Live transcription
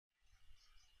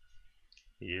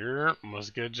Yep, what's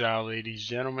good, y'all, ladies,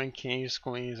 gentlemen, kings,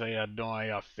 queens? How y'all doing? How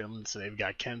y'all feeling today? We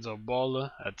got Kenzo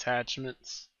Balla,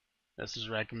 Attachments. This is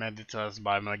recommended to us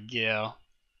by Miguel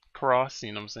Cross.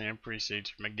 You know what I'm saying?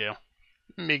 Appreciate you, Miguel.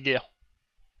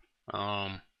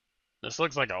 This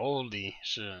looks like an oldie.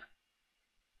 Shit.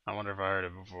 I wonder if I heard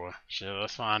it before. Shit,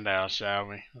 let's find out, shall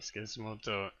we? Let's get smooth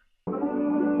to it.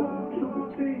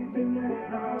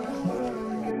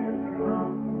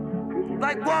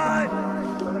 Like what?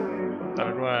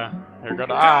 Here go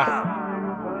the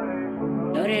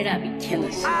Know that I be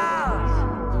killing shit.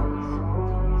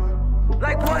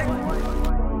 Like what?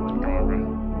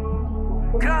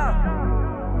 Come.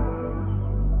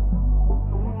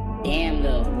 Damn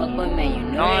little fuckboy man, you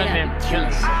know that I be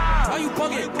killing shit. Why you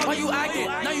bugging? Why you acting?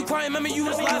 Now you crying, remember you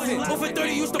was laughing. Over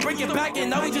 30 used to break it back in.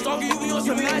 Now we just argue, you be on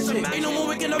some mad shit. Ain't no more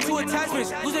waking up to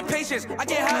attachments. Losing patience, I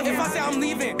can't have it. If I say I'm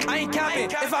leaving, I ain't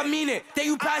capping. If I mean it, then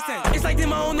you passing. It's like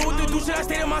them, I don't know what to do. Should I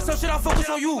stay to myself? Should I focus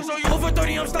on you? Over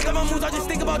 30, I'm stuck in my moods. I just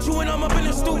think about you and I'm up in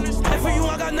the stool. And for you,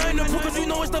 I got nothing to prove. Cause you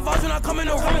know it's the vibes when I come in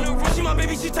the room. She my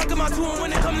baby, she talking my two. And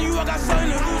when it come to you, I got something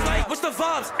to lose. Like, what's the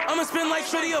vibes? I'ma spin like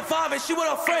Shreddy a vibe. And she with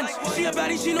her friends. She a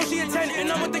baddie, she know she a 10.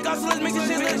 And I'm with the guys, so let's make this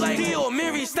shit lit like Dio,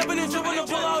 Mary. Stepping and dripping the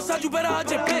pull outside, you better hide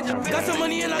your bitch. Got some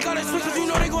money and I got a switch, cause you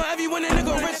know they gon' have you when a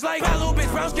nigga rich. Like that little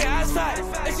bitch, brown skin, ass fat.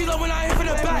 And she love when I hit for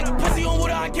the back. Pussy on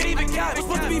water, I can't even cap. We're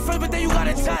supposed to be friends, but then you got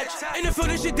attached. In the field,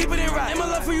 this shit deeper than rap. And my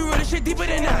love for you, real, this shit deeper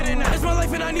than that. It's my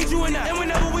life and I need you in that. And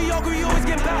whenever we argue, you always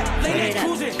get back. Late night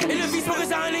cruising, in the beach, smoking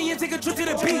sign and take a trip to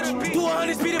the beach. Do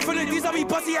 100 speed in front of these, I be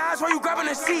busty ass while you grabbing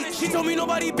a seat. She told me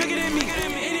nobody bigger than me,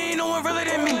 and ain't no one realer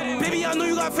than me. Baby, I know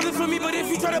you got feelings for me, but if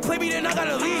you try to play me, then I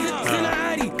gotta leave.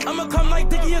 Cincinnati, I'ma come like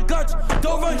Dickie or Guts.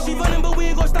 Don't run, she running, but we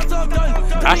ain't gon' stop till I'm done.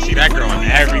 I see that girl in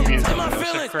every music.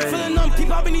 Feeling numb, keep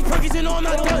popping these perkies and know I'm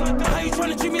not done. How you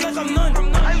tryna treat me like I'm none?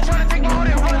 How you tryna take my heart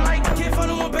and run like can't find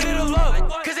no one better to love?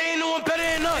 Cause there ain't no one better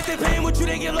than us. If they playing with you,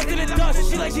 they get left in the dust.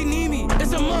 She like she need me,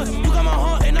 it's a must. You got my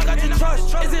heart and I got your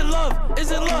trust. Is it love? Is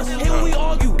it lust? Hey, when we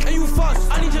argue and you fuss,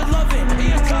 I need your loving and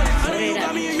your touch. I know you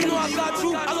got me and you know I got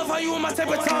you. I love how you on my type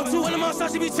of time too. When I'm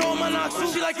outside, she be throwing my knocks too.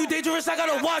 She like you dangerous, I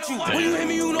gotta watch you. When you hit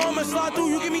me, you know I'ma slide through.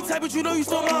 You give me type, but you know you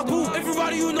still my boo.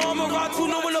 Everybody you know I'ma ride too.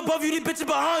 No one above you, these bitches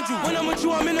behind you. When I'm with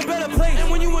you, I'm in a better place. And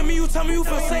when you with me, you tell me you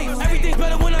feel safe. Everything's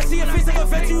better when I see your face like a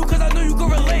vet to you, cause I know you can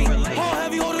relate. All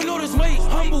heavy, holding all this weight.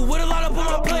 Humble, with a lot up on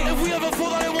my plate. If we ever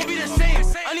fall out, it won't be the same.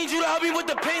 I need you to help me with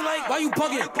the pain, like why you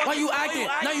bugging? Why you acting?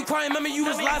 Now you crying, remember you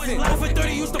was laughing. Over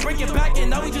 30 used to break it back in.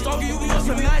 Now we just argue, you be on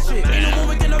some mad shit. Ain't no more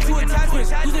waking up to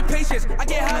attachments. Losing patience, I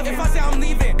can't have it. If I say I'm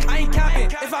leaving, I ain't capping.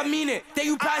 If I mean it, then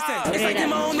you passing. It's like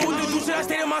them, I don't know what to do. Should I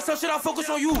stay to myself? Should I focus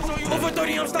on you? Over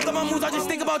 30, I'm stuck in my moods. I just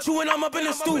think about you and I'm up in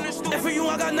the stool. And for you,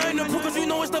 I got nothing to prove, cause you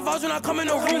know it's the vibes when I come in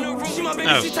the room. She my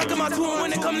baby, she talking my two. And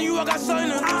when it come to you, I got something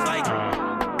to lose. Like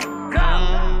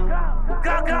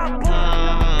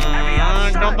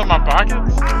Don't throw my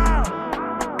pockets.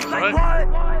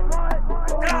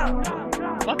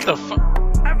 What the fuck?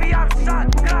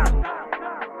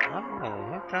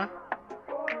 Oh, okay.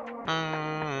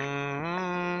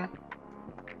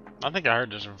 I think I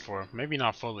heard this before. Maybe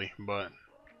not fully, but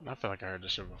I feel like I heard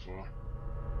this shit before.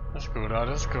 That's cool, though.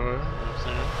 That's cool. You know what I'm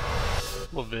saying?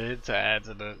 A little bit to add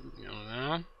to the, you know what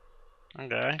I'm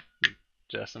saying? Okay.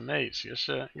 Justin Mates. Good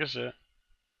shit. Good shit.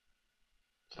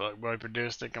 Fuckboy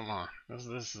produced it. Come on. This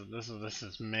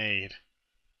is made.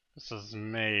 This is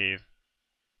made.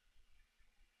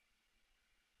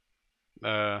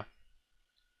 I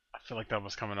feel like that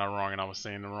was coming out wrong and I was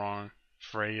saying the wrong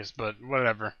phrase, but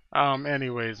whatever.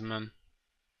 Anyways, man.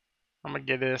 I'm gonna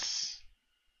give this,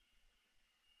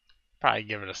 probably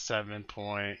give it a 7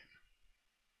 point.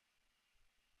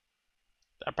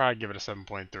 I'd probably give it a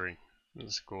 7.3.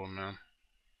 It's cool, man.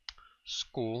 It's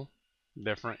cool.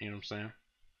 Different, you know what I'm saying?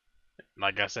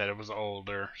 Like I said, it was an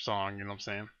older song, you know what I'm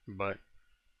saying? But,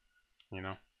 you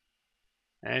know.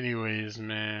 Anyways,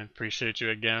 man, appreciate you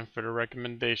again for the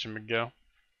recommendation, Miguel.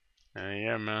 And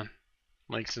yeah, man,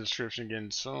 links in the description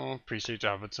getting soon. Appreciate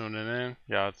y'all for tuning in.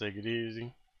 Y'all take it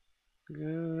easy.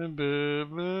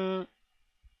 Goodbye.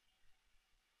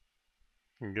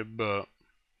 Goodbye.